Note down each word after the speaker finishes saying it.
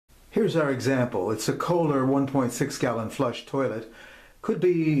Here's our example. It's a Kohler 1.6 gallon flush toilet. Could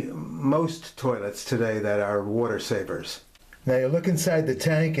be most toilets today that are water savers. Now you look inside the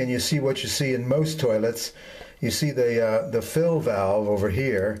tank and you see what you see in most toilets. You see the fill valve over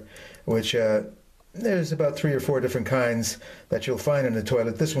here, which there's about 3 or 4 different kinds that you'll find in a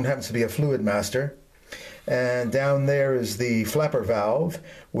toilet. This one happens to be a fluid master. And down there is the flapper valve,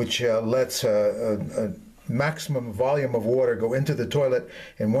 which lets a maximum volume of water go into the toilet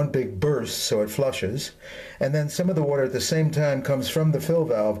in one big burst so it flushes. And then some of the water at the same time comes from the fill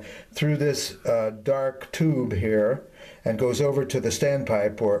valve through this dark tube here and goes over to the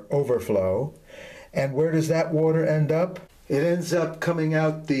standpipe or overflow. And where does that water end up? It ends up coming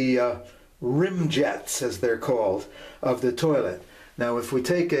out the rim jets, as they're called, of the toilet. Now if we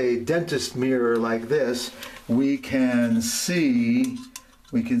take a dentist mirror like this, we can see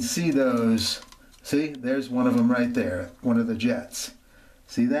those. See, there's one of them right there, one of the jets.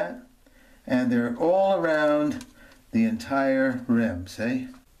 See that? And they're all around the entire rim, see?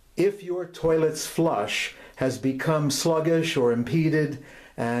 If your toilet's flush has become sluggish or impeded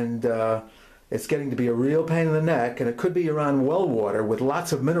and it's getting to be a real pain in the neck, and it could be around well water with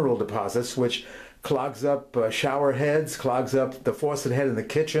lots of mineral deposits, which clogs up shower heads, clogs up the faucet head in the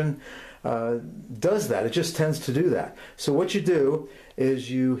kitchen, does that. It just tends to do that. So what you do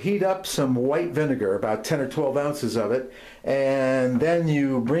is you heat up some white vinegar, about 10 or 12 ounces of it, and then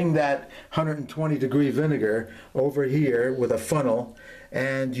you bring that 120-degree vinegar over here with a funnel,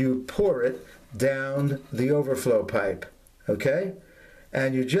 and you pour it down the overflow pipe, okay?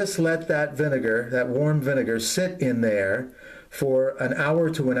 And you just let that vinegar, that warm vinegar, sit in there for an hour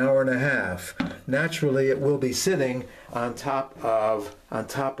to an hour and a half. Naturally, it will be sitting on top of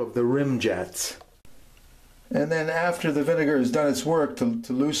the rim jets. And then after the vinegar has done its work to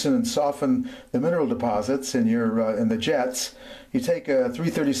loosen and soften the mineral deposits in the jets, you take a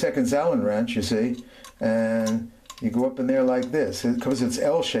 3/32 Allen wrench, you see, and you go up in there like this. Because it's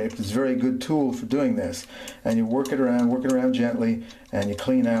L-shaped, it's a very good tool for doing this. And you work it around gently, and you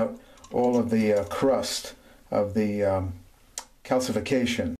clean out all of the crust of the calcification.